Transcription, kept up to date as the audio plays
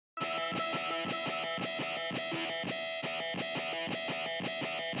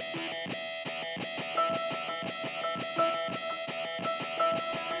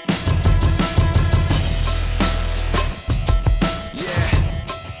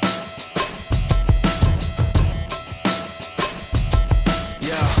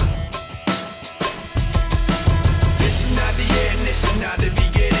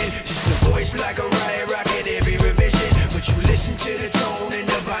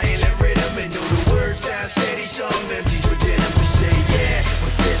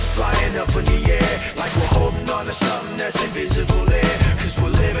as invisible air. Cause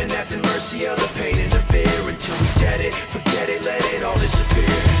we're living at the mercy of the pain and the fear. Until we get it, forget it, let it all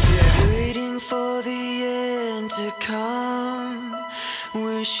disappear. Waiting for the end to come,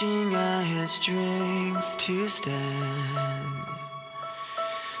 wishing I had strength to stand.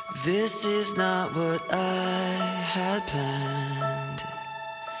 This is not what I had planned.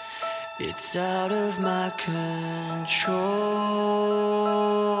 It's out of my control.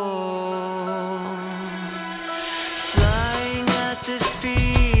 Flying at the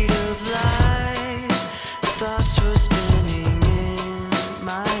speed of light, thoughts were